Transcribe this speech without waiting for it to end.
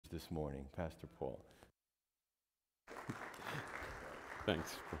this morning, Pastor Paul.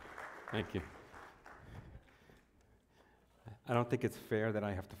 Thanks. Thank you. I don't think it's fair that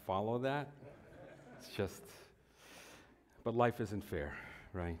I have to follow that. It's just, but life isn't fair,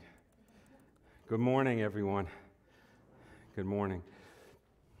 right? Good morning, everyone. Good morning.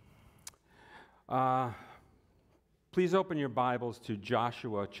 Please open your Bibles to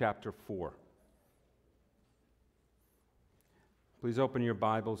Joshua chapter 4. Please open your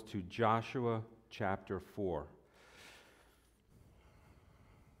Bibles to Joshua chapter 4.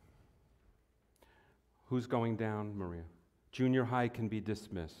 Who's going down, Maria? Junior high can be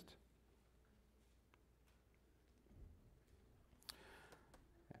dismissed.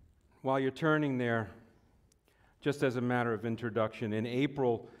 While you're turning there, just as a matter of introduction, in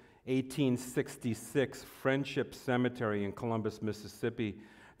April 1866, Friendship Cemetery in Columbus, Mississippi,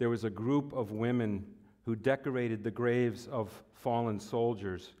 there was a group of women who decorated the graves of fallen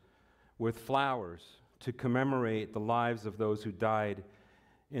soldiers with flowers to commemorate the lives of those who died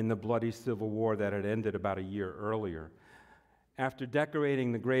in the bloody Civil War that had ended about a year earlier. After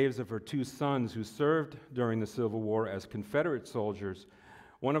decorating the graves of her two sons who served during the Civil War as Confederate soldiers,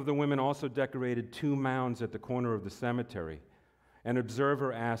 one of the women also decorated two mounds at the corner of the cemetery. An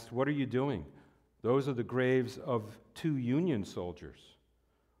observer asked, "What are you doing?" "Those are the graves of two Union soldiers."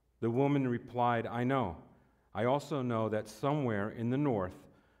 The woman replied, "I know. I also know that somewhere in the North,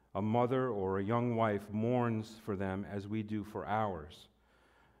 a mother or a young wife mourns for them as we do for ours."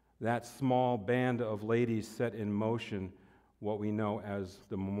 That small band of ladies set in motion what we know as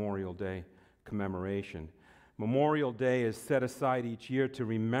the Memorial Day commemoration. Memorial Day is set aside each year to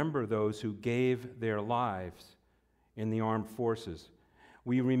remember those who gave their lives in the armed forces.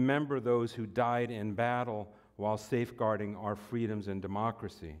 We remember those who died in battle while safeguarding our freedoms and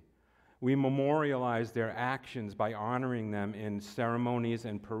democracy. We memorialize their actions by honoring them in ceremonies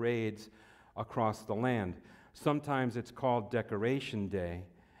and parades across the land. Sometimes it's called Decoration Day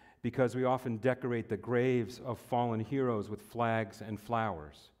because we often decorate the graves of fallen heroes with flags and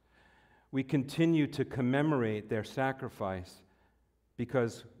flowers. We continue to commemorate their sacrifice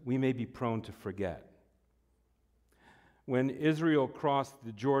because we may be prone to forget. When Israel crossed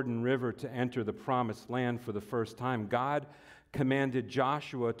the Jordan River to enter the Promised Land for the first time, God commanded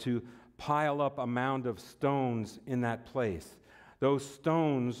Joshua to pile up a mound of stones in that place. Those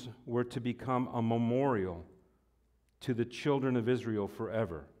stones were to become a memorial to the children of Israel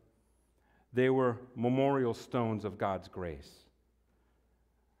forever. They were memorial stones of God's grace.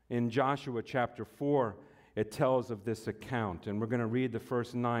 In Joshua chapter 4, it tells of this account, and we're going to read the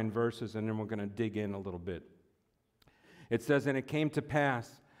first 9 verses, and then we're going to dig in a little bit. It says, "And it came to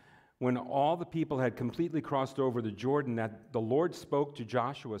pass, when all the people had completely crossed over the Jordan, that the Lord spoke to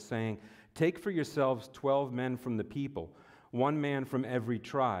Joshua, saying, 'Take for yourselves 12 men from the people, 1 man from every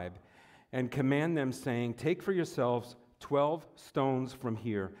tribe, and command them, saying, Take for yourselves 12 stones from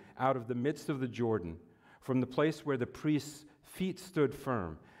here, out of the midst of the Jordan, from the place where the priest's feet stood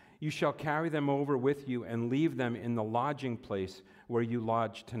firm. You shall carry them over with you and leave them in the lodging place where you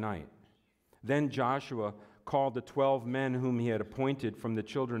lodge tonight.' Then Joshua called the 12 men whom he had appointed from the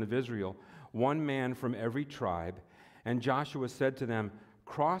children of Israel, 1 man from every tribe, and Joshua said to them,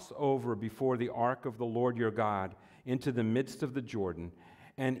 'Cross over before the ark of the Lord your God into the midst of the Jordan,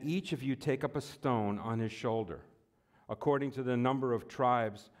 and each of you take up a stone on his shoulder, according to the number of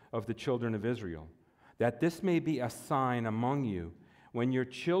tribes of the children of Israel, that this may be a sign among you when your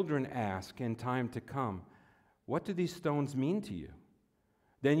children ask in time to come, What do these stones mean to you?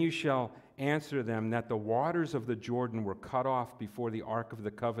 Then you shall answer them that the waters of the Jordan were cut off before the ark of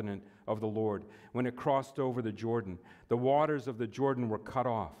the covenant of the Lord. When it crossed over the Jordan, the waters of the Jordan were cut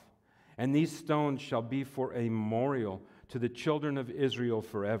off. And these stones shall be for a memorial to the children of Israel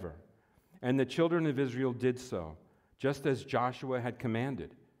forever.' And the children of Israel did so, just as Joshua had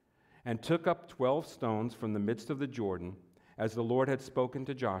commanded, and took up 12 stones from the midst of the Jordan, as the Lord had spoken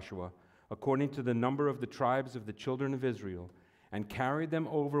to Joshua, according to the number of the tribes of the children of Israel, and carried them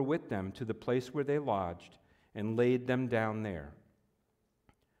over with them to the place where they lodged, and laid them down there.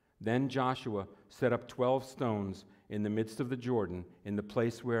 Then Joshua set up 12 stones in the midst of the Jordan, in the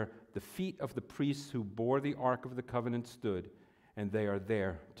place where the feet of the priests who bore the ark of the covenant stood, and they are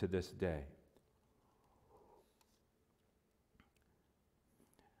there to this day."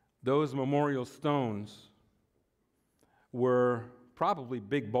 Those memorial stones were probably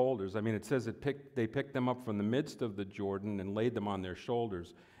big boulders. I mean, it says they picked them up from the midst of the Jordan and laid them on their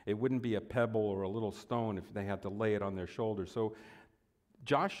shoulders. It wouldn't be a pebble or a little stone if they had to lay it on their shoulders. So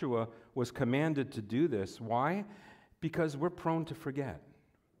Joshua was commanded to do this. Why? Because we're prone to forget.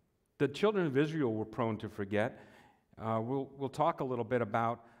 The children of Israel were prone to forget. We'll talk a little bit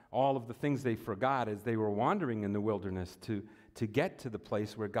about all of the things they forgot as they were wandering in the wilderness to get to the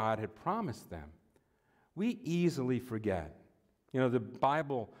place where God had promised them. We easily forget. The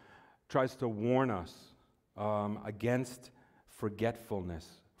Bible tries to warn us against forgetfulness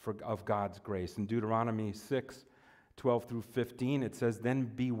of God's grace. In Deuteronomy 6:12 through 15, it says, "Then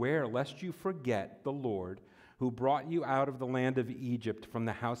beware lest you forget the Lord who brought you out of the land of Egypt from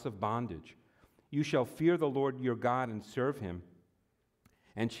the house of bondage. You shall fear the Lord your God and serve him,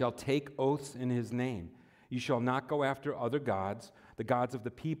 and shall take oaths in his name. You shall not go after other gods, the gods of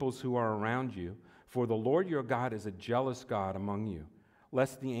the peoples who are around you, for the Lord your God is a jealous God among you,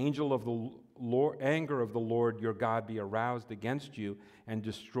 lest the angel of the anger of the Lord your God be aroused against you and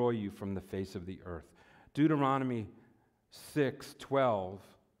destroy you from the face of the earth." Deuteronomy 6:12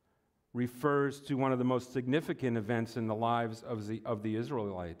 refers to one of the most significant events in the lives of the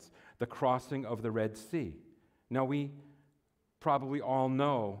Israelites, the crossing of the Red Sea. Now, we probably all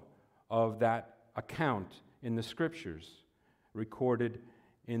know of that account in the Scriptures recorded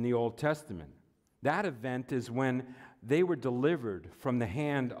in the Old Testament. That event is when they were delivered from the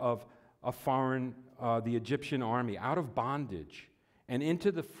hand of a foreign, the Egyptian army, out of bondage and into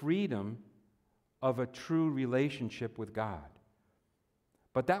the freedom of a true relationship with God.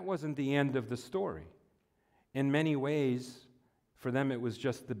 But that wasn't the end of the story. In many ways, for them, it was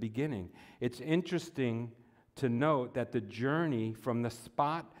just the beginning. It's interesting to note that the journey from the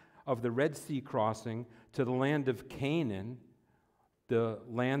spot of the Red Sea crossing to the land of Canaan, the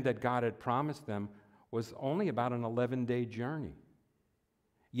land that God had promised them, was only about an 11-day journey.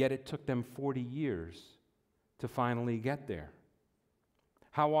 Yet it took them 40 years to finally get there.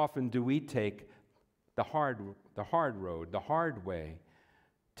 How often do we take the hard road, the hard way,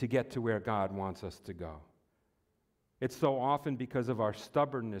 to get to where God wants us to go? It's so often because of our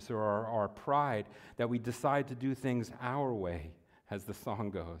stubbornness or our pride that we decide to do things our way, as the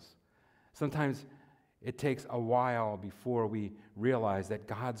song goes. Sometimes it takes a while before we realize that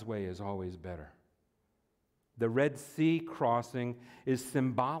God's way is always better. The Red Sea crossing is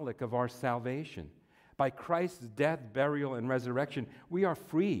symbolic of our salvation. By Christ's death, burial, and resurrection, we are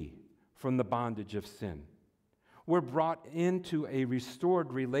free from the bondage of sin. We're brought into a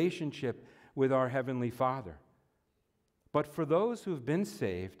restored relationship with our Heavenly Father. But for those who have been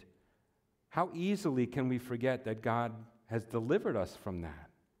saved, how easily can we forget that God has delivered us from that?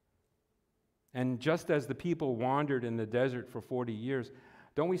 And just as the people wandered in the desert for 40 years,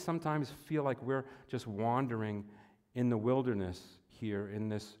 don't we sometimes feel like we're just wandering in the wilderness here in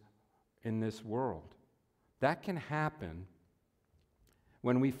this world? That can happen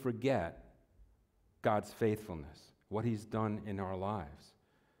when we forget God's faithfulness, what He's done in our lives.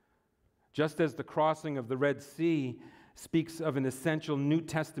 Just as the crossing of the Red Sea speaks of an essential New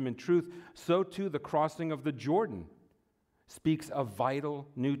Testament truth, so too the crossing of the Jordan speaks of vital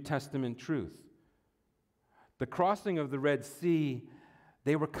New Testament truth. The crossing of the Red Sea,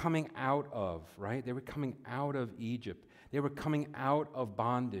 they were coming out of, right? They were coming out of Egypt. They were coming out of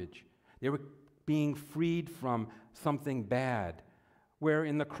bondage. They were being freed from something bad. Where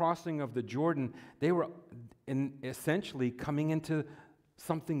in the crossing of the Jordan, they were essentially coming into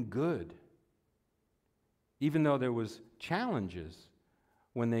something good. Even though there was challenges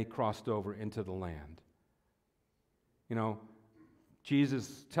when they crossed over into the land.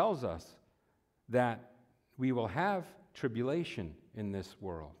 Jesus tells us that we will have tribulation in this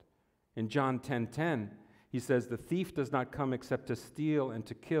world. In John 10:10, he says, "The thief does not come except to steal and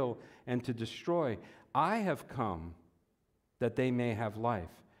to kill and to destroy. I have come that they may have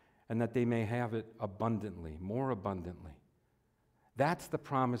life and that they may have it abundantly, more abundantly." That's the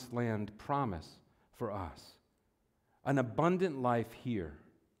promised land promise for us. An abundant life here.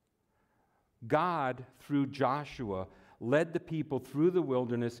 God, through Joshua, led the people through the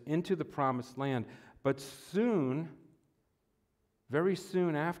wilderness into the promised land. But soon, very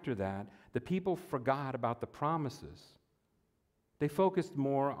soon after that, the people forgot about the promises. They focused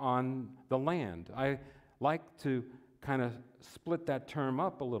more on the land. I like to kind of split that term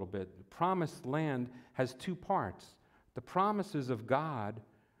up a little bit. The promised land has two parts. The promises of God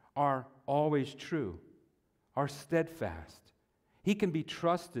are always true, are steadfast. He can be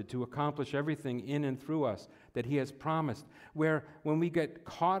trusted to accomplish everything in and through us that He has promised. Where when we get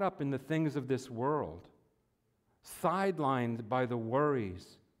caught up in the things of this world, sidelined by the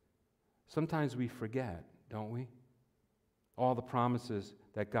worries, sometimes we forget, don't we? All the promises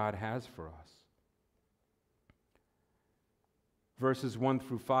that God has for us. Verses 1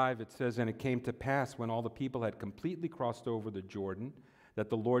 through 5, it says, "And it came to pass when all the people had completely crossed over the Jordan, that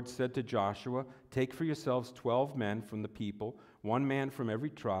the Lord said to Joshua, 'Take for yourselves 12 men from the people, 1 man from every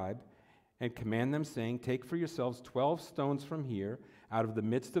tribe, and command them, saying, Take for yourselves 12 stones from here, out of the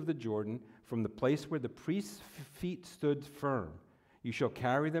midst of the Jordan, from the place where the priest's feet stood firm. You shall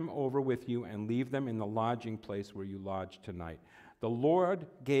carry them over with you and leave them in the lodging place where you lodge tonight. The Lord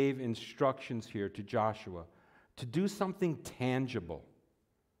gave instructions here to Joshua to do something tangible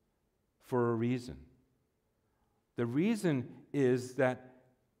for a reason. The reason is that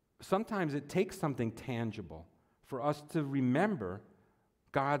sometimes it takes something tangible for us to remember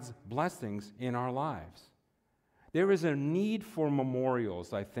God's blessings in our lives. There is a need for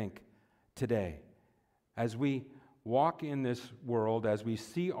memorials, I think, today. As we walk in this world, as we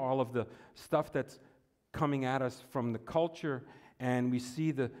see all of the stuff that's coming at us from the culture, and we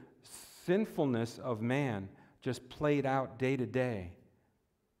see the sinfulness of man just played out day to day,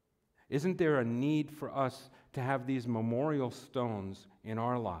 isn't there a need for us to have these memorial stones in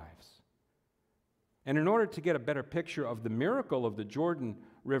our lives? And in order to get a better picture of the miracle of the Jordan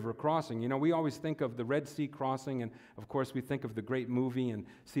River crossing, we always think of the Red Sea crossing, and of course we think of the great movie and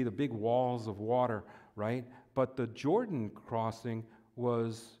see the big walls of water, right? But the Jordan crossing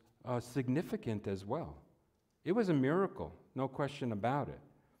was significant as well. It was a miracle, no question about it.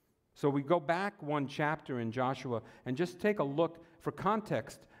 So we go back one chapter in Joshua and just take a look for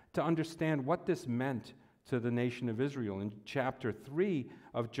context to understand what this meant to the nation of Israel. In chapter 3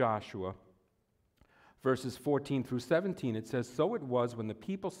 of Joshua, verses 14 through 17, it says, "So it was when the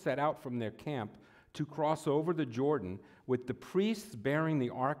people set out from their camp to cross over the Jordan, with the priests bearing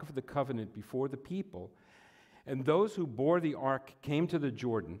the Ark of the Covenant before the people, and those who bore the Ark came to the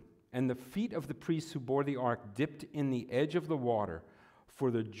Jordan, and the feet of the priests who bore the Ark dipped in the edge of the water,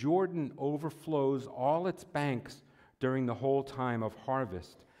 for the Jordan overflows all its banks during the whole time of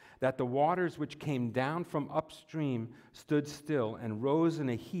harvest, that the waters which came down from upstream stood still and rose in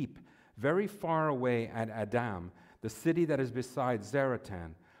a heap very far away at Adam, the city that is beside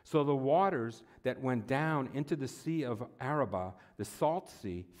Zaratan. So the waters that went down into the sea of Arabah, the salt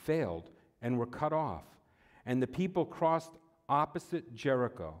sea, failed and were cut off, and the people crossed opposite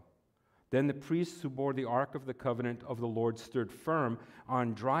Jericho. Then the priests who bore the Ark of the Covenant of the Lord stood firm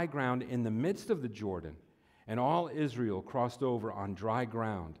on dry ground in the midst of the Jordan, and all Israel crossed over on dry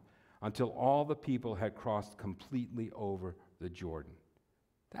ground until all the people had crossed completely over the Jordan."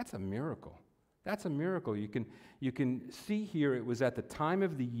 That's a miracle. That's a miracle. You can see here it was at the time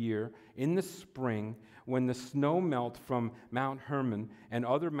of the year in the spring when the snow melt from Mount Hermon and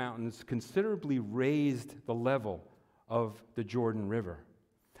other mountains considerably raised the level of the Jordan River.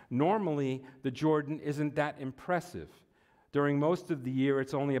 Normally, the Jordan isn't that impressive. During most of the year,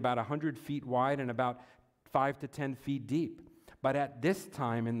 it's only about 100 feet wide and about 5 to 10 feet deep. But at this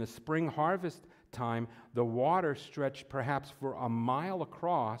time, in the spring harvest time, the water stretched perhaps for a mile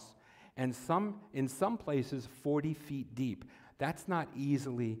across and in some places 40 feet deep. That's not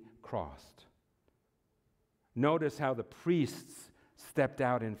easily crossed. Notice how the priests stepped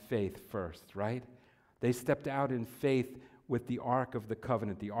out in faith first, right? They stepped out in faith with the Ark of the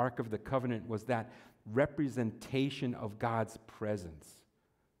Covenant. The Ark of the Covenant was that representation of God's presence.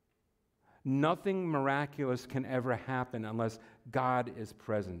 Nothing miraculous can ever happen unless God is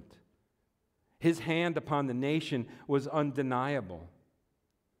present. His hand upon the nation was undeniable.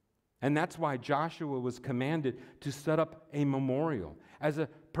 And that's why Joshua was commanded to set up a memorial as a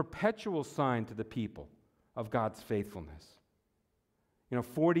perpetual sign to the people of God's faithfulness.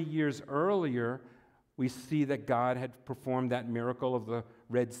 40 years earlier, we see that God had performed that miracle of the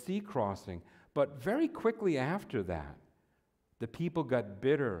Red Sea crossing. But very quickly after that, the people got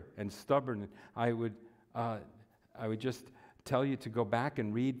bitter and stubborn. I would just tell you to go back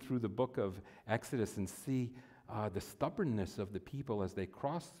and read through the book of Exodus and see the stubbornness of the people as they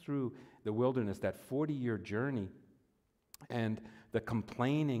crossed through the wilderness, that 40-year journey, and the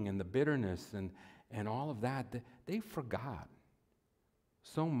complaining and the bitterness and all of that. They forgot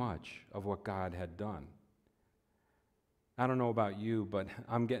so much of what God had done. I don't know about you, but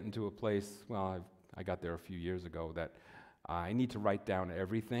I'm getting to a place, I got there a few years ago, that I need to write down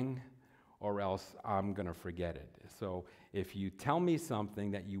everything or else I'm going to forget it. So if you tell me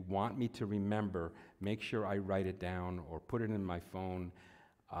something that you want me to remember, make sure I write it down or put it in my phone.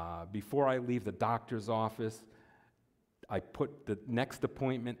 Before I leave the doctor's office, I put the next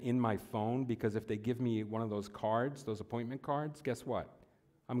appointment in my phone, because if they give me one of those cards, those appointment cards, guess what?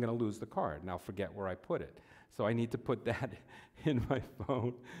 I'm going to lose the card and I'll forget where I put it. So I need to put that in my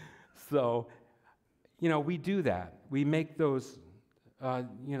phone. So, we do that. We make those,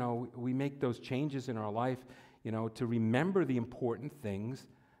 we make those changes in our life, to remember the important things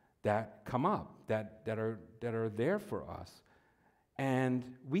that come up, that are there for us.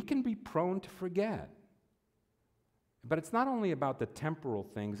 And we can be prone to forget. But it's not only about the temporal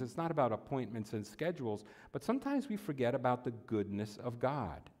things, it's not about appointments and schedules, but sometimes we forget about the goodness of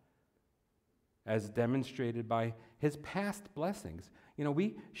God, as demonstrated by his past blessings. You know,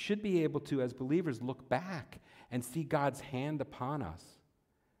 we should be able to, as believers, look back and see God's hand upon us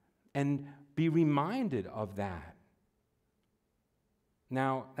and be reminded of that.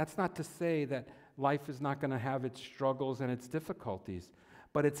 Now, that's not to say that life is not going to have its struggles and its difficulties,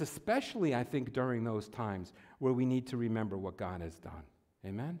 but it's especially, I think, during those times where we need to remember what God has done.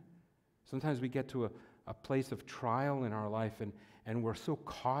 Amen? Sometimes we get to a place of trial in our life, and we're so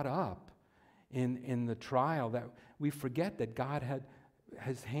caught up in the trial that we forget that God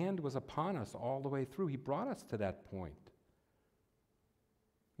his hand was upon us all the way through. He brought us to that point.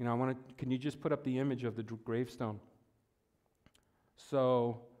 You know, can you just put up the image of the gravestone?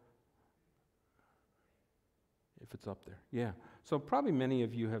 So, if it's up there, yeah. So probably many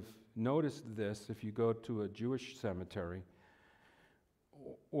of you have noticed this if you go to a Jewish cemetery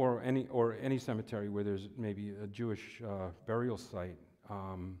or any cemetery where there's maybe a Jewish burial site.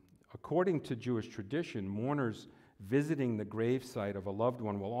 According to Jewish tradition, mourners visiting the grave site of a loved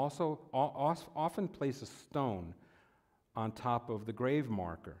one will also often place a stone on top of the grave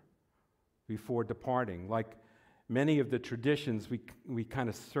marker before departing. Like many of the traditions, we kind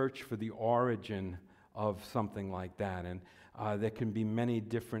of search for the origin of something like that, and there can be many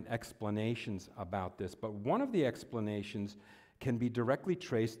different explanations about this, but one of the explanations can be directly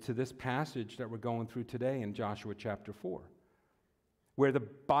traced to this passage that we're going through today in Joshua chapter 4, where the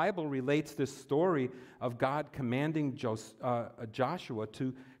Bible relates this story of God commanding Joshua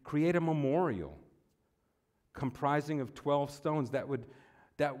to create a memorial comprising of 12 stones that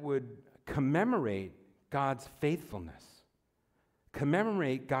would commemorate God's faithfulness,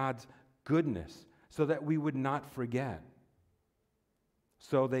 commemorate God's goodness, so that we would not forget.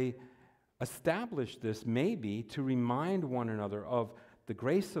 So they established this maybe to remind one another of the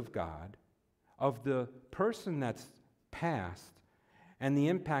grace of God, of the person that's passed, and the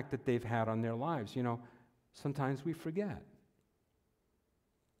impact that they've had on their lives. You know, sometimes we forget.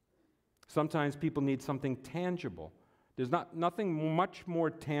 Sometimes people need something tangible. There's nothing much more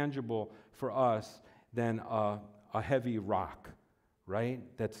tangible for us than a heavy rock, right?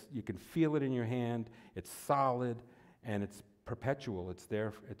 You can feel it in your hand, it's solid, and it's perpetual. It's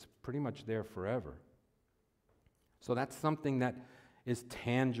there, it's pretty much there forever. So that's something that is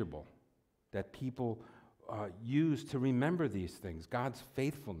tangible, that people use to remember these things, God's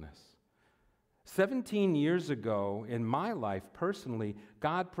faithfulness. 17 years ago, in my life personally,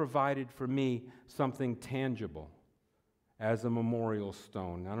 God provided for me something tangible as a memorial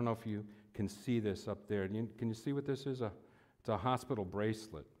stone. I don't know if you can see this up there. Can you see what this is? It's a hospital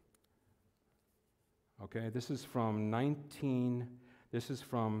bracelet. Okay, this is from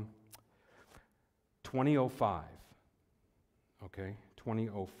 2005. Okay,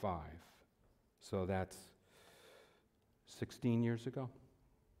 2005. So that's 16 years ago.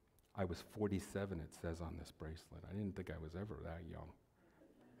 I was 47, it says on this bracelet. I didn't think I was ever that young.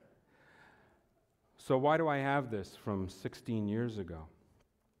 So why do I have this from 16 years ago?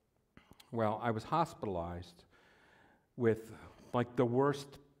 Well, I was hospitalized with like the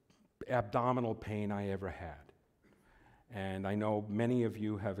worst abdominal pain I ever had. And I know many of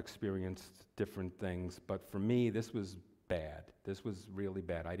you have experienced different things, but for me, this was bad. This was really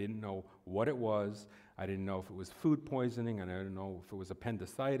bad. I didn't know what it was. I didn't know if it was food poisoning, and I didn't know if it was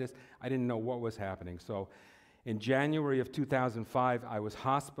appendicitis. I didn't know what was happening. So in January of 2005, I was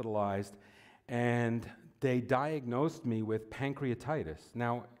hospitalized, and they diagnosed me with pancreatitis.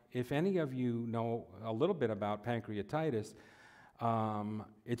 Now, if any of you know a little bit about pancreatitis,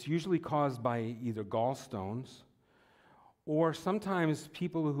 it's usually caused by either gallstones, or sometimes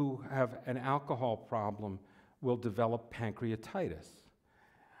people who have an alcohol problem will develop pancreatitis.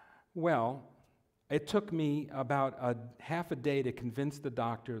 Well, it took me about half a day to convince the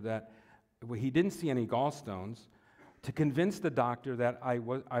doctor that he didn't see any gallstones, to convince the doctor that I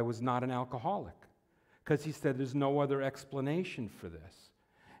was not an alcoholic, because he said there's no other explanation for this.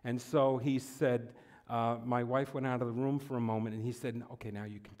 And so he said, my wife went out of the room for a moment, and he said, okay, now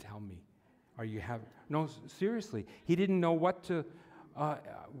you can tell me. No, seriously. He didn't know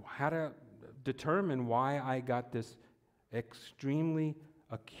how to determine why I got this extremely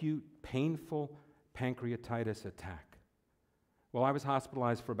acute, painful pancreatitis attack. Well, I was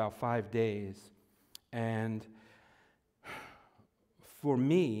hospitalized for about 5 days, and for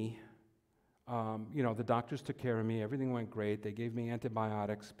me, the doctors took care of me. Everything went great. They gave me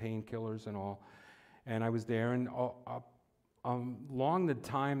antibiotics, painkillers, and all. And I was there, and along the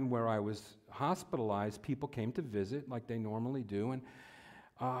time where I was hospitalized, people came to visit like they normally do. And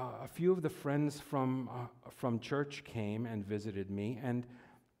a few of the friends from church came and visited me, and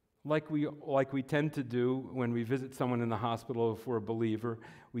like we tend to do when we visit someone in the hospital, if we're a believer,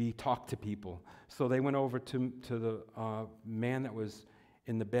 we talk to people. So they went over to the man that was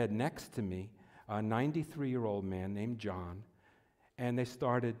in the bed next to me, a 93-year-old man named John, and they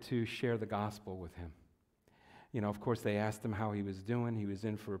started to share the gospel with him. You know, of course, they asked him how he was doing. He was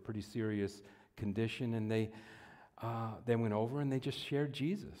in for a pretty serious condition, and they went over and they just shared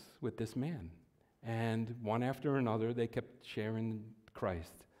Jesus with this man. And one after another, they kept sharing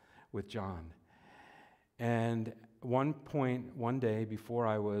Christ with John. And one day before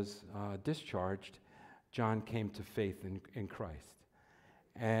I was discharged, John came to faith in Christ.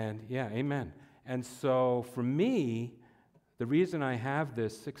 And yeah, amen. And so for me, the reason I have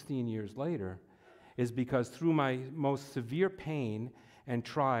this 16 years later is because through my most severe pain and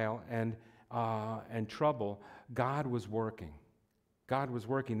trial and trouble, God was working. God was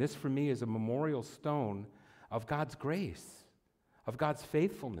working. This for me is a memorial stone of God's grace, of God's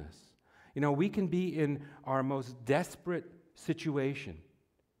faithfulness. You know, we can be in our most desperate situation,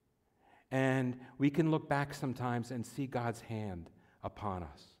 and we can look back sometimes and see God's hand upon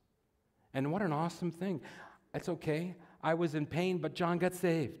us. And what an awesome thing. It's okay. I was in pain, but John got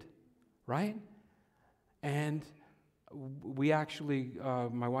saved, right? And we actually,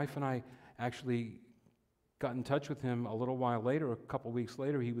 my wife and I actually got in touch with him a little while later. A couple weeks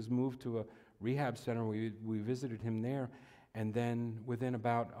later, he was moved to a rehab center. We visited him there, and then within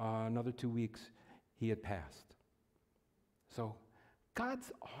about another 2 weeks, he had passed. So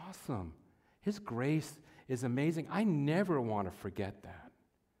God's awesome. His grace is amazing. I never want to forget that.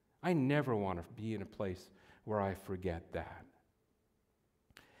 I never want to be in a place where I forget that.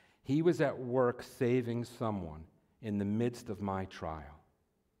 He was at work saving someone in the midst of my trial,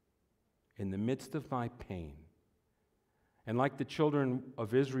 in the midst of my pain. And like the children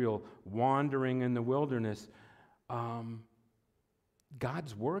of Israel wandering in the wilderness,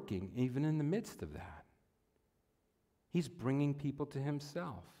 God's working even in the midst of that. He's bringing people to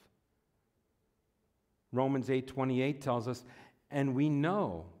himself. Romans 8:28 tells us, and we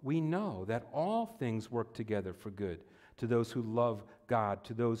know that all things work together for good to those who love God,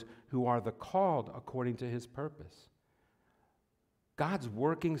 to those who are the called according to his purpose. God's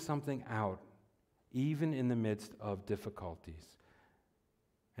working something out even in the midst of difficulties.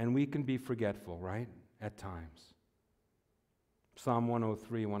 And we can be forgetful, right, at times. Psalm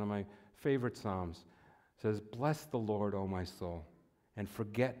 103, one of my favorite psalms, says, "Bless the Lord, O my soul, and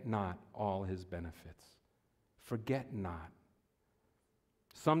forget not all his benefits." Forget not.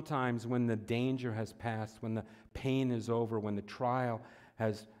 Sometimes when the danger has passed, when the pain is over, when the trial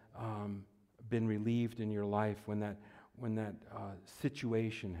has been relieved in your life, when that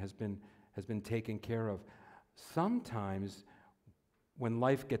situation has been taken care of, sometimes when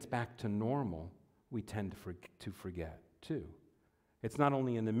life gets back to normal, we tend to forget too. It's not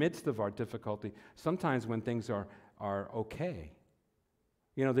only in the midst of our difficulty, sometimes when things are okay.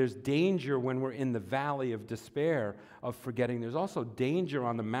 You know, there's danger when we're in the valley of despair of forgetting. There's also danger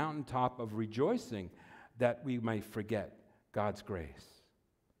on the mountaintop of rejoicing that we might forget God's grace.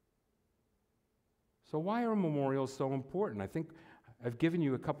 So why are memorials so important? I think I've given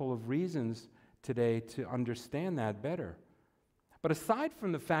you a couple of reasons today to understand that better. But aside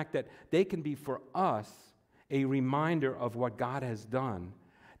from the fact that they can be for us a reminder of what God has done,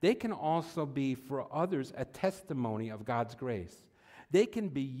 they can also be for others a testimony of God's grace. They can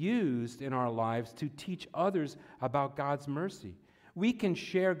be used in our lives to teach others about God's mercy. We can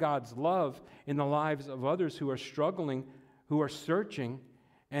share God's love in the lives of others who are struggling, who are searching,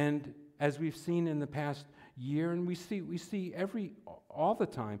 and as we've seen in the past year, and we see all the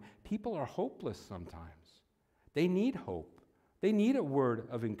time, people are hopeless sometimes. They need hope. They need a word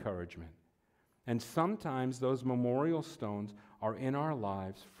of encouragement. And sometimes those memorial stones are in our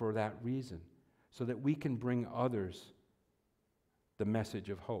lives for that reason, so that we can bring others the message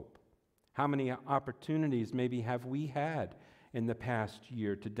of hope. How many opportunities maybe have we had in the past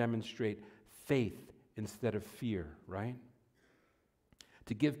year to demonstrate faith instead of fear, right?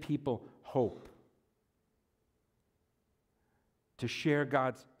 To give people hope. To share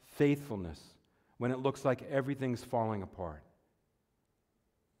God's faithfulness when it looks like everything's falling apart.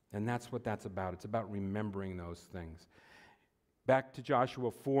 And that's what that's about. It's about remembering those things. Back to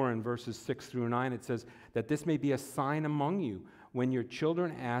Joshua 4 and verses 6 through 9, it says that this may be a sign among you when your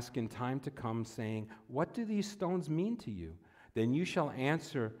children ask in time to come, saying, "What do these stones mean to you?" Then you shall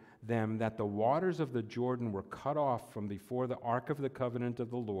answer them that the waters of the Jordan were cut off from before the ark of the covenant of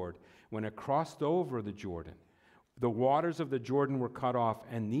the Lord when it crossed over the Jordan. The waters of the Jordan were cut off,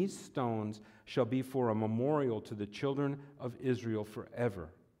 and these stones shall be for a memorial to the children of Israel forever.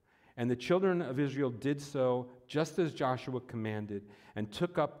 And the children of Israel did so just as Joshua commanded, and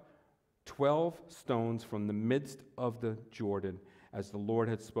took up 12 stones from the midst of the Jordan, as the Lord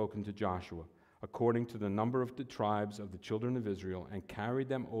had spoken to Joshua, according to the number of the tribes of the children of Israel, and carried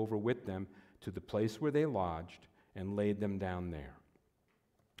them over with them to the place where they lodged, and laid them down there.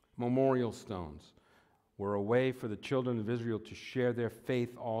 Memorial stones were a way for the children of Israel to share their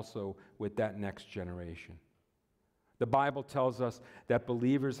faith also with that next generation. The Bible tells us that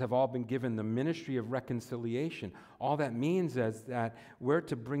believers have all been given the ministry of reconciliation. All that means is that we're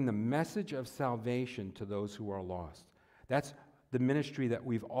to bring the message of salvation to those who are lost. That's the ministry that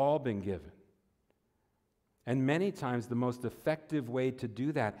we've all been given. And many times the most effective way to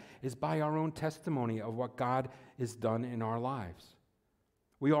do that is by our own testimony of what God has done in our lives.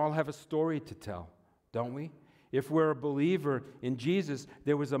 We all have a story to tell, don't we? If we're a believer in Jesus,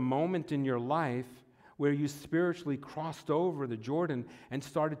 there was a moment in your life where you spiritually crossed over the Jordan and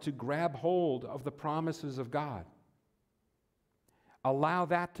started to grab hold of the promises of God. Allow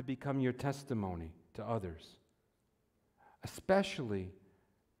that to become your testimony to others, especially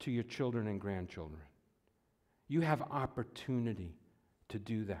to your children and grandchildren. You have opportunity to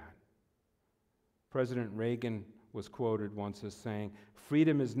do that. President Reagan was quoted once as saying,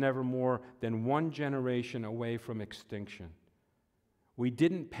 "Freedom is never more than one generation away from extinction. We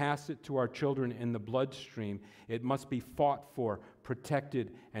didn't pass it to our children in the bloodstream. It must be fought for,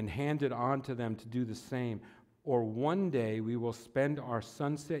 protected, and handed on to them to do the same. Or one day we will spend our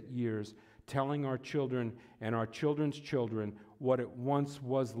sunset years telling our children and our children's children what it once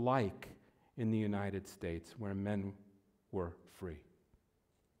was like in the United States, where men were free."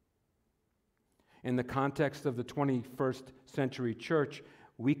 In the context of the 21st century church,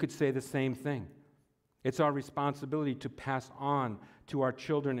 we could say the same thing. It's our responsibility to pass on to our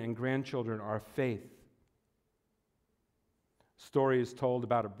children and grandchildren our faith. Story is told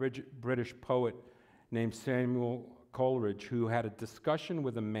about a British poet named Samuel Coleridge, who had a discussion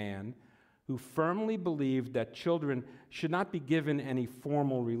with a man who firmly believed that children should not be given any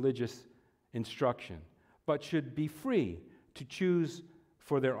formal religious instruction, but should be free to choose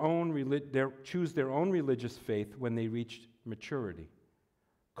their own religious faith when they reached maturity.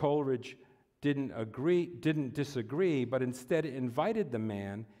 Coleridge didn't disagree, but instead invited the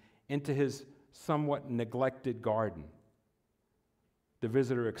man into his somewhat neglected garden. The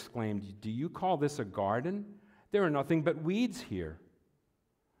visitor exclaimed, "Do you call this a garden? There are nothing but weeds here."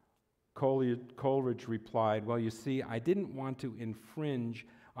 Coleridge replied, "Well, you see, I didn't want to infringe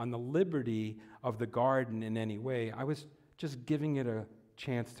on the liberty of the garden in any way. I was just giving it a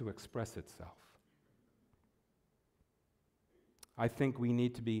chance to express itself." I think we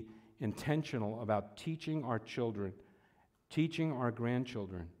need to be intentional about teaching our children, teaching our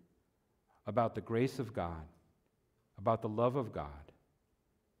grandchildren about the grace of God, about the love of God,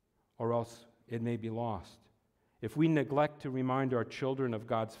 or else it may be lost. If we neglect to remind our children of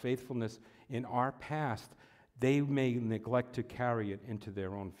God's faithfulness in our past, they may neglect to carry it into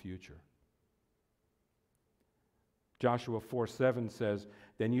their own future. Joshua 4:7 says,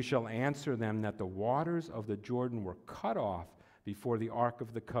 "Then you shall answer them that the waters of the Jordan were cut off before the ark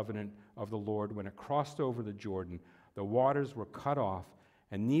of the covenant of the Lord when it crossed over the Jordan. The waters were cut off,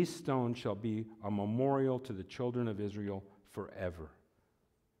 and these stones shall be a memorial to the children of Israel forever."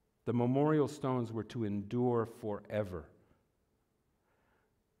 The memorial stones were to endure forever.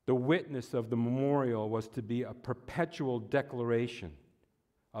 The witness of the memorial was to be a perpetual declaration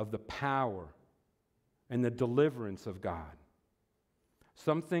of the power and the deliverance of God.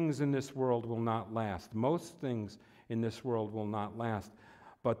 Some things in this world will not last. Most things in this world will not last.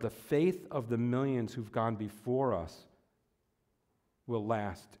 But the faith of the millions who've gone before us will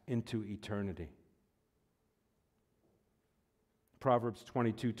last into eternity. Proverbs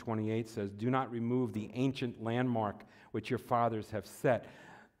 22:28 says, "Do not remove the ancient landmark which your fathers have set."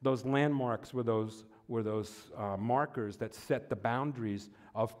 Those landmarks were those markers that set the boundaries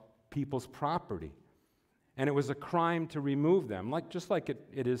of people's property. And it was a crime to remove them, just like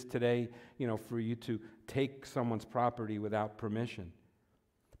it is today, for you to take someone's property without permission.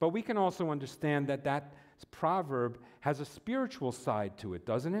 But we can also understand that proverb has a spiritual side to it,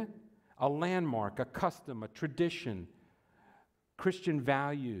 doesn't it? A landmark, a custom, a tradition, Christian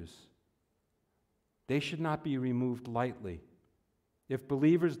values. They should not be removed lightly. If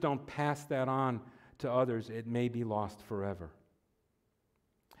believers don't pass that on to others, it may be lost forever.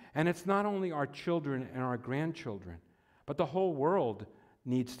 And it's not only our children and our grandchildren, but the whole world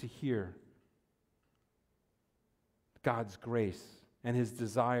needs to hear God's grace and His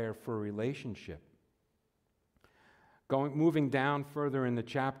desire for a relationship. Moving down further in the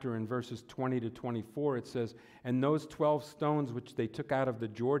chapter in verses 20 to 24, it says, "And those 12 stones which they took out of the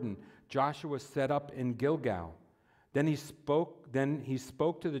Jordan, Joshua set up in Gilgal. Then he spoke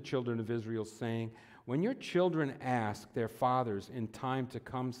to the children of Israel, saying, When your children ask their fathers in time to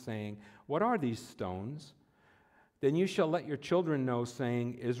come, saying, What are these stones? Then you shall let your children know,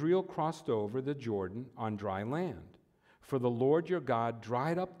 saying, Israel crossed over the Jordan on dry land. For the Lord your God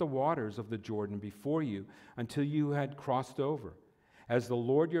dried up the waters of the Jordan before you until you had crossed over, as the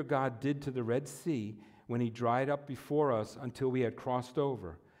Lord your God did to the Red Sea when he dried up before us until we had crossed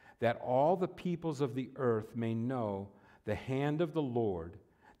over, that all the peoples of the earth may know the hand of the Lord,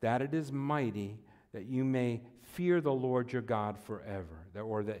 that it is mighty, that you may fear the Lord your God forever,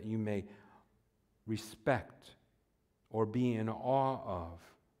 or that you may respect or be in awe of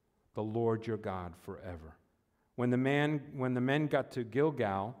the Lord your God forever." When the men got to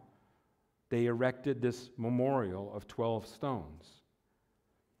Gilgal, they erected this memorial of 12 stones.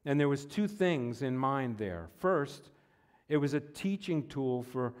 And there was two things in mind there. First, it was a teaching tool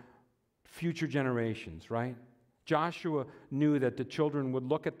for future generations, right? Joshua knew that the children would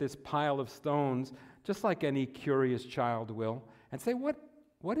look at this pile of stones, just like any curious child will, and say,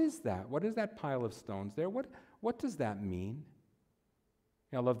 what is that? What is that pile of stones there? What does that mean?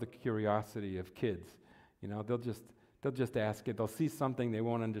 I love the curiosity of kids. You know, they'll just ask it. They'll see something, they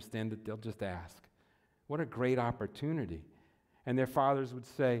won't understand it, they'll just ask. What a great opportunity. And their fathers would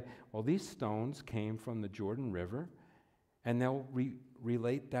say, well, these stones came from the Jordan River, and they'll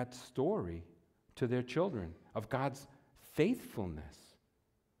relate that story to their children of God's faithfulness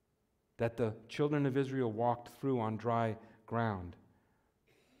that the children of Israel walked through on dry ground.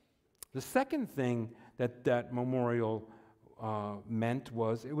 The second thing that memorial meant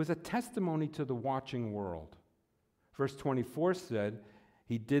was it was a testimony to the watching world. Verse 24 said,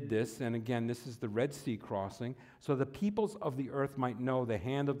 he did this, and again, this is the Red Sea crossing, so the peoples of the earth might know the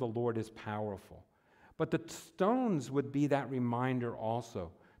hand of the Lord is powerful. But the stones would be that reminder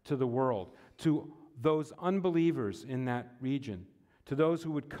also to the world, to those unbelievers in that region, to those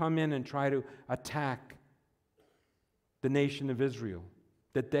who would come in and try to attack the nation of Israel,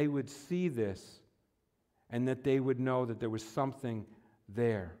 that they would see this and that they would know that there was something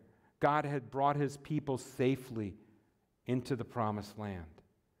there. God had brought his people safely into the promised land.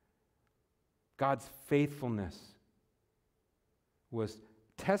 God's faithfulness was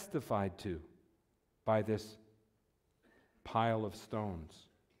testified to by this pile of stones.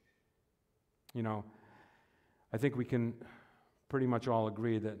 You know, I think we can pretty much all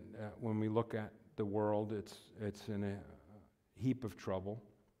agree that when we look at the world, it's in a heap of trouble.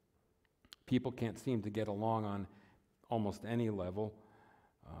 People can't seem to get along on almost any level.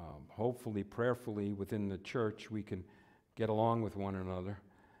 Hopefully, prayerfully, within the church, we can get along with one another.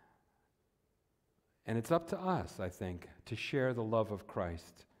 And it's up to us, I think, to share the love of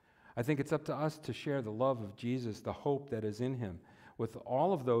Christ. I think it's up to us to share the love of Jesus, the hope that is in him, with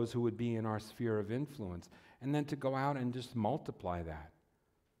all of those who would be in our sphere of influence, and then to go out and just multiply that.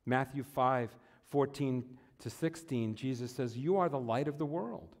 Matthew 5:14-16, Jesus says, "You are the light of the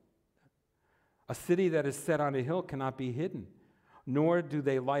world. A city that is set on a hill cannot be hidden, nor do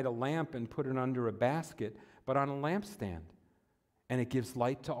they light a lamp and put it under a basket, but on a lampstand, and it gives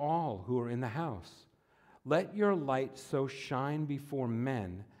light to all who are in the house. Let your light so shine before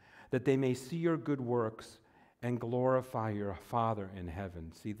men that they may see your good works and glorify your Father in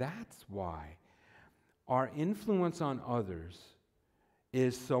heaven." See, that's why our influence on others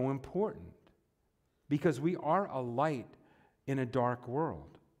is so important, because we are a light in a dark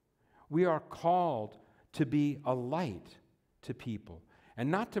world. We are called to be a light to people,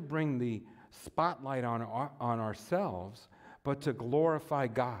 and not to bring the spotlight on ourselves, but to glorify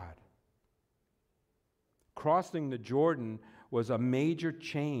God. Crossing the Jordan was a major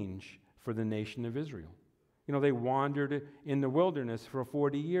change for the nation of Israel. You know, they wandered in the wilderness for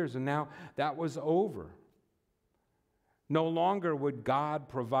 40 years, and now that was over. No longer would God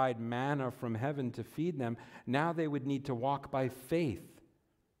provide manna from heaven to feed them. Now they would need to walk by faith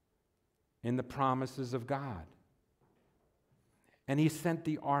in the promises of God. And he sent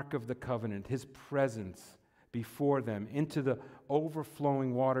the Ark of the Covenant, his presence, before them into the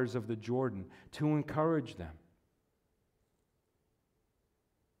overflowing waters of the Jordan to encourage them.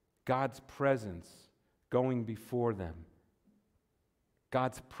 God's presence going before them.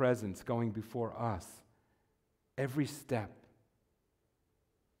 God's presence going before us. Every step.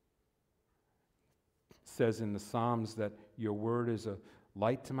 It says in the Psalms that your word is a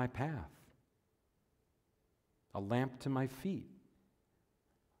light to my path, a lamp to my feet.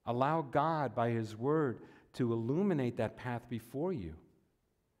 Allow God by his word to illuminate that path before you.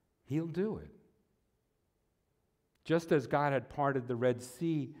 He'll do it. Just as God had parted the Red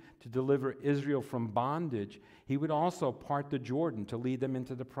Sea to deliver Israel from bondage, he would also part the Jordan to lead them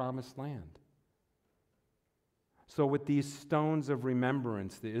into the promised land. So with these stones of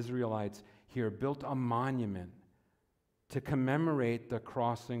remembrance, the Israelites here built a monument to commemorate the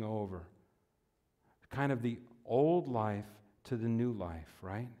crossing over, kind of the old life to the new life,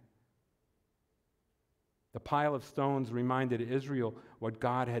 right? The pile of stones reminded Israel what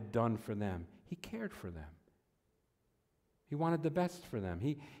God had done for them. He cared for them. He wanted the best for them.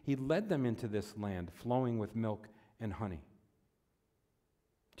 He led them into this land flowing with milk and honey,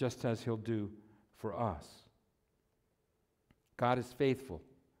 just as he'll do for us. God is faithful.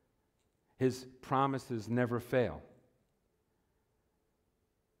 His promises never fail.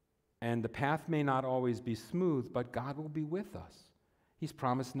 And the path may not always be smooth, but God will be with us. He's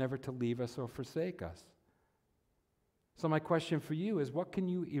promised never to leave us or forsake us. So my question for you is, what can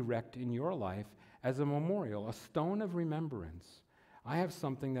you erect in your life as a memorial, a stone of remembrance? I have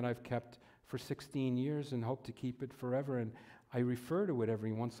something that I've kept for 16 years and hope to keep it forever, and I refer to it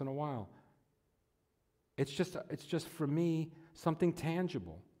every once in a while. It's just for me something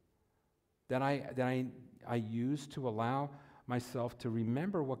tangible that I use to allow myself to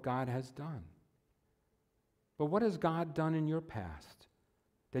remember what God has done. But what has God done in your past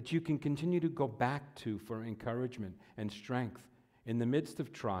that you can continue to go back to for encouragement and strength in the midst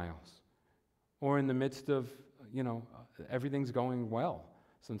of trials or in the midst of, everything's going well?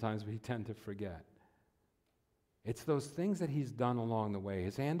 Sometimes we tend to forget. It's those things that he's done along the way,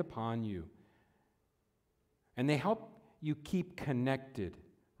 his hand upon you. And they help you keep connected,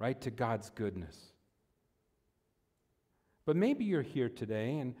 right, to God's goodness. But maybe you're here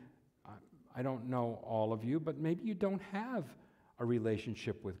today, and I don't know all of you, but maybe you don't have a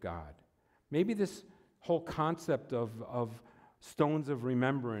relationship with God. Maybe this whole concept of stones of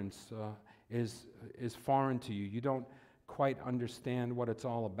remembrance is foreign to you. You don't quite understand what it's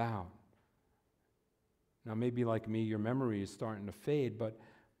all about. Now, maybe like me, your memory is starting to fade, but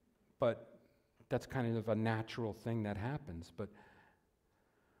that's kind of a natural thing that happens. But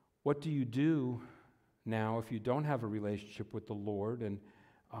what do you do now if you don't have a relationship with the Lord, and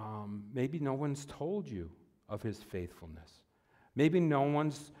maybe no one's told you of his faithfulness? Maybe no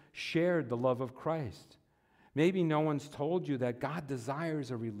one's shared the love of Christ. Maybe no one's told you that God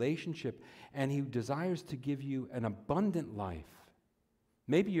desires a relationship and he desires to give you an abundant life.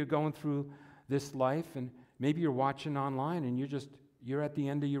 Maybe you're going through this life and maybe you're watching online and you're at the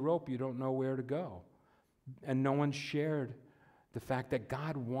end of your rope. You don't know where to go. And no one shared the fact that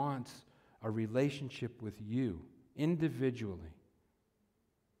God wants a relationship with you individually.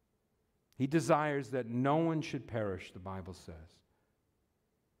 He desires that no one should perish, the Bible says,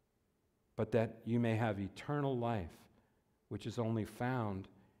 but that you may have eternal life, which is only found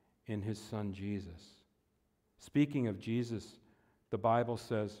in his Son Jesus. Speaking of Jesus, the Bible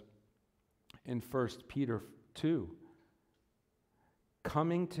says in 1 Peter 2,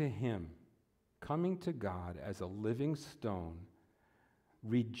 coming to him, coming to God as a living stone,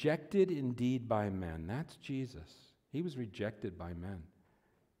 rejected indeed by men. That's Jesus. He was rejected by men,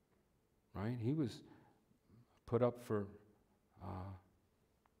 right? He was put up for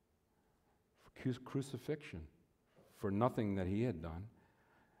crucifixion for nothing that he had done.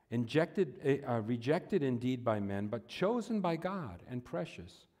 Rejected indeed by men, but chosen by God and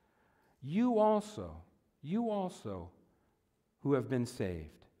precious. You also who have been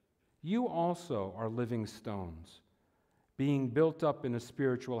saved, you also are living stones, being built up in a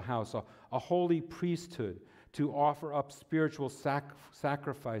spiritual house, a holy priesthood, to offer up spiritual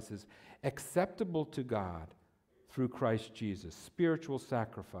sacrifices acceptable to God through Christ Jesus. Spiritual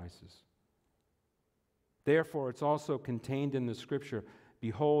sacrifices. Therefore, it's also contained in the scripture,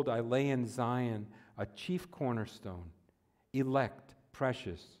 behold, I lay in Zion a chief cornerstone, elect,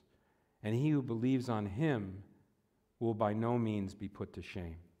 precious, and he who believes on him will by no means be put to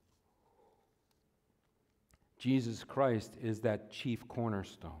shame. Jesus Christ is that chief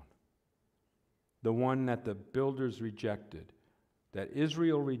cornerstone, the one that the builders rejected, that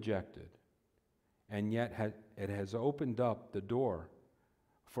Israel rejected, and yet it has opened up the door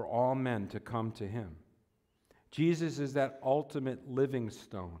for all men to come to him. Jesus is that ultimate living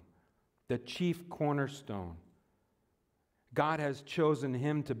stone, the chief cornerstone. God has chosen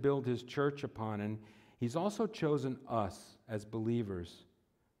him to build his church upon, and he's also chosen us as believers,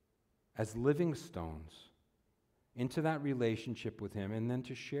 as living stones, into that relationship with him, and then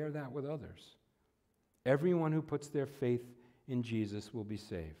to share that with others. Everyone who puts their faith in Jesus will be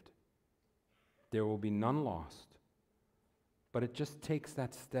saved. There will be none lost. But it just takes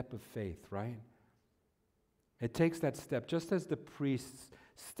that step of faith, right? It takes that step, just as the priests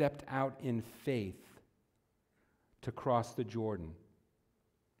stepped out in faith to cross the Jordan.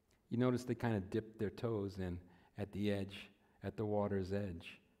 You notice they kind of dipped their toes in at the edge, at the water's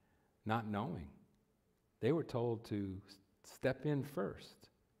edge, not knowing. They were told to step in first.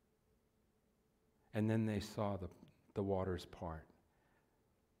 And then they saw the waters part.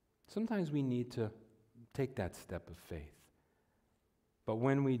 Sometimes we need to take that step of faith. But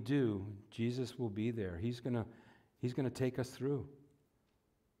when we do, Jesus will be there. He's going to take us through,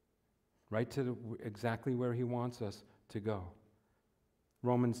 right to exactly where he wants us to go.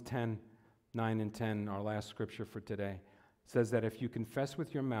 Romans 10, 9 and 10, our last scripture for today, says that if you confess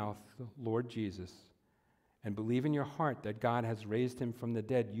with your mouth the Lord Jesus and believe in your heart that God has raised him from the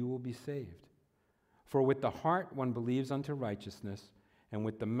dead, you will be saved. For with the heart one believes unto righteousness, and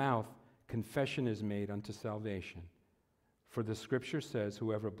with the mouth confession is made unto salvation. For the scripture says,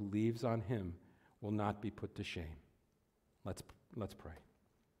 whoever believes on him will not be put to shame. Let's pray.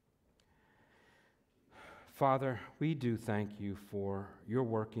 Father, we do thank you for your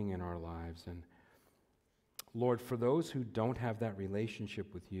working in our lives. And Lord, for those who don't have that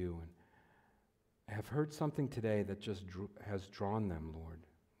relationship with you and have heard something today that just has drawn them, Lord,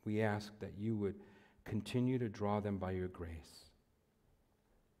 we ask that you would continue to draw them by your grace.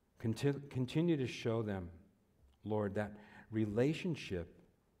 Continue to show them, Lord, that relationship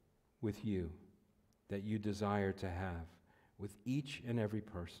with you that you desire to have with each and every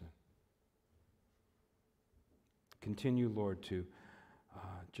person. Continue, Lord, to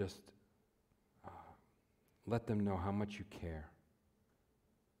just let them know how much you care,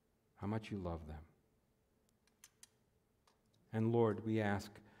 how much you love them. And Lord, we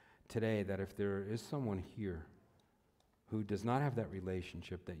ask today that if there is someone here who does not have that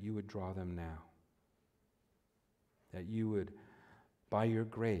relationship, that you would draw them now. That you would, by your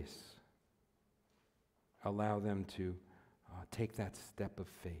grace, allow them to take that step of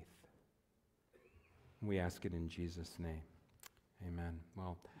faith. We ask it in Jesus' name. Amen.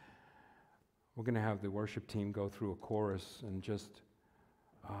 Well, we're going to have the worship team go through a chorus and just,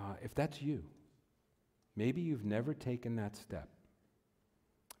 if that's you, maybe you've never taken that step.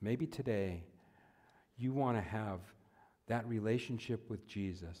 Maybe today you want to have that relationship with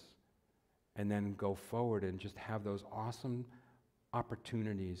Jesus and then go forward and just have those awesome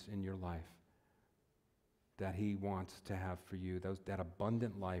opportunities in your life that he wants to have for you, that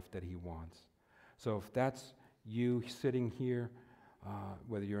abundant life that he wants. So if that's you sitting here,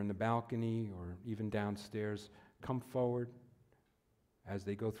 whether you're in the balcony or even downstairs, come forward as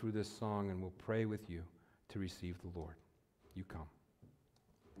they go through this song and we'll pray with you to receive the Lord. You come.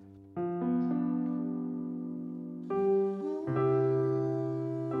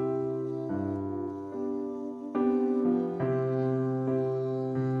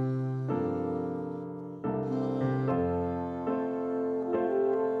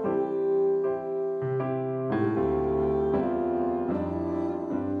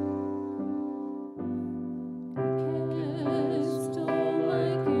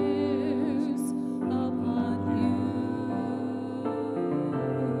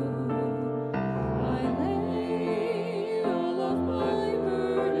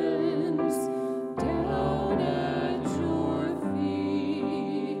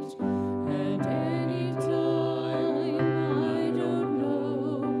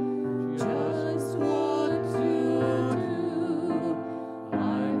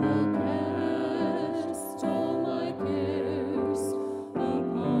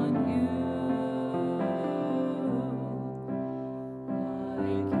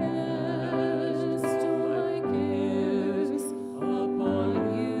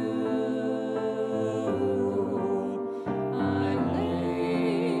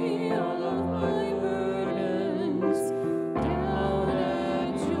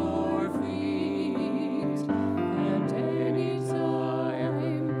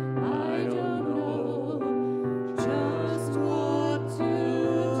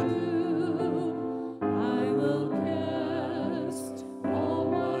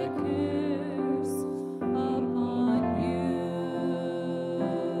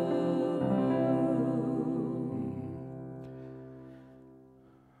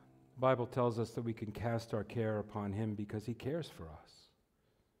 The Bible tells us that we can cast our care upon him because he cares for us.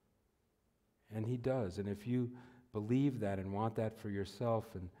 And he does. And if you believe that and want that for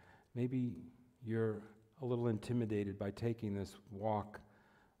yourself, and maybe you're a little intimidated by taking this walk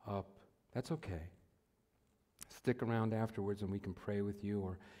up, that's okay. Stick around afterwards and we can pray with you.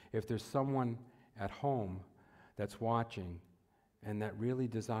 Or if there's someone at home that's watching and that really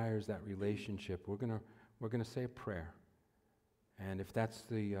desires that relationship, we're gonna say a prayer. And if that's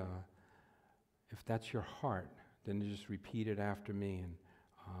your heart, then you just repeat it after me,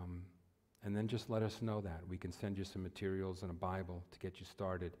 And then just let us know that. We can send you some materials and a Bible to get you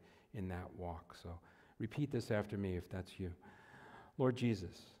started in that walk. So repeat this after me if that's you. Lord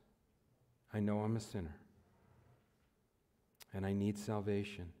Jesus, I know I'm a sinner, and I need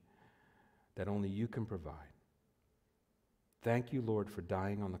salvation that only you can provide. Thank you, Lord, for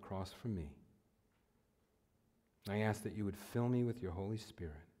dying on the cross for me. I ask that you would fill me with your Holy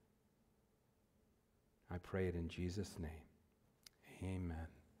Spirit. I pray it in Jesus' name. Amen.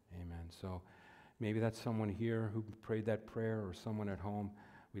 Amen. So maybe that's someone here who prayed that prayer, or someone at home.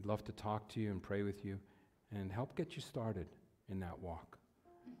 We'd love to talk to you and pray with you and help get you started in that walk.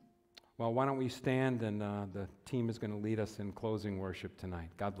 Well, why don't we stand, and the team is going to lead us in closing worship tonight.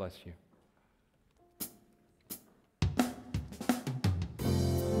 God bless you.